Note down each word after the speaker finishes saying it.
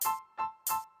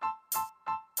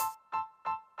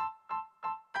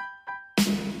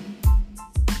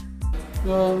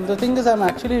The thing is, I'm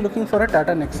actually looking for a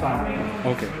Tata Nexon.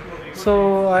 Okay.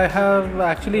 So I have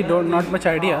actually not much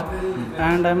idea,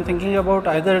 and I'm thinking about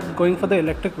either going for the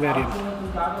electric variant.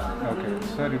 Okay.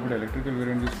 Sir, ఇప్పుడు electrical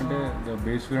variant తీసుకుంటే the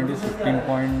base variant is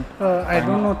 15. I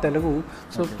don't know Telugu,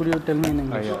 so could you tell me in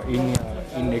English?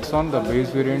 In Nexon, the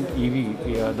base variant EV,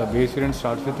 the base variant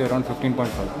starts with around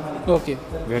 15.5. Okay.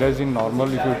 Whereas in normal,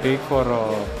 if you take for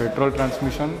petrol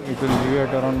transmission, it will give you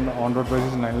at around on-road price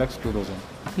is 9 lakhs 2,000.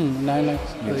 9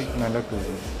 lakhs. Yes, 9 lakh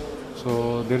 2,000. So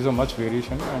there is a much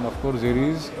variation, and of course there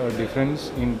is a difference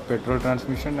in petrol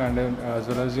transmission and as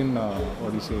well as in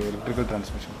electrical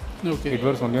transmission. Okay. It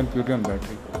works only on purely on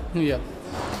battery. Yeah.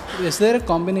 Is there a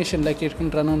combination like it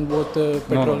can run on both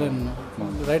petrol No. and? No.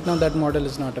 Right now that model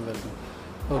is not available.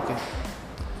 Okay.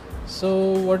 So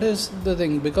what is the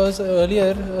thing? Because earlier,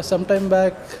 sometime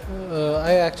back,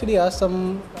 I actually asked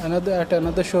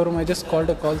another showroom. I just called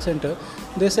a call center.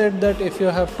 They said that if you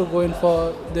have to go in for,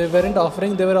 they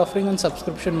were offering on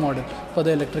subscription model for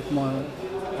the electric model.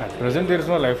 At present there is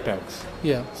no life tax.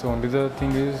 Yeah. So only the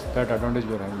thing is that advantage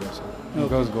we are having also.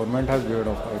 Because government has waived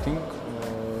off. I think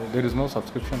there is no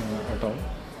subscription at all.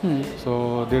 So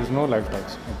there is no life tax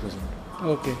at present.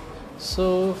 Okay. So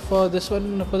for this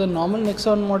one, for the normal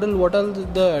Nexon model, what are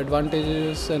the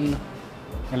advantages and?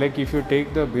 Like if you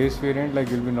take the base variant, like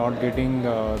you'll be not getting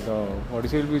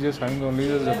you'll be just having only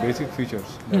the basic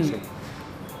features. That's it.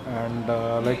 And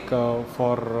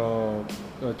for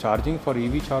charging for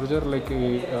EV charger, like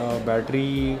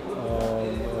battery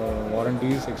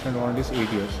warranties, extended warranties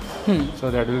 8 years.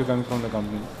 So that will come from the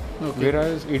company. Okay.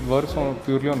 Whereas it works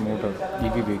purely on motor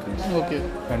EV vehicles. Okay.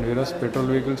 And whereas petrol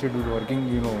vehicles it will be working,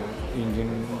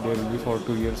 engine there will be for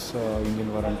 2 years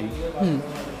engine warranty,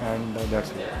 and that's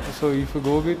it. So if you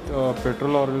go with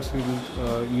petrol or else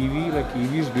EV, like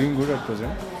EV is doing good at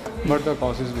present, but the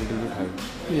cost is little bit high.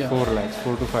 Yeah.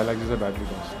 4 to 5 lakhs is the battery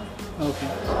cost. Okay.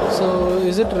 So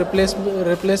is it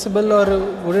replaceable or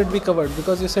would it be covered?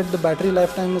 Because you said the battery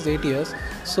lifetime is 8 years.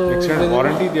 So Extended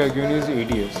warranty they are giving is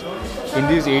 8 years. In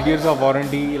these 8 years of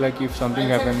warranty, like if something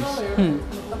happens,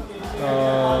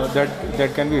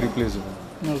 that can be replaceable.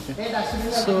 Okay.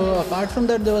 So apart from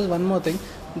that, there was one more thing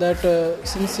that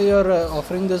since you are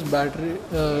offering this battery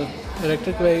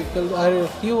electric vehicle, are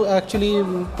you actually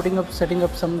setting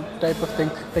up some type of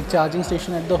thing like charging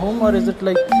station at the home, or is it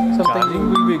like something? Charging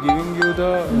will be giving you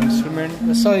the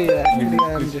instrument. Sorry, actually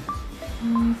I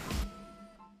am.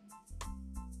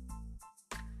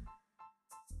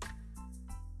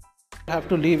 I have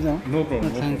to leave now. No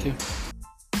problem. Thank you.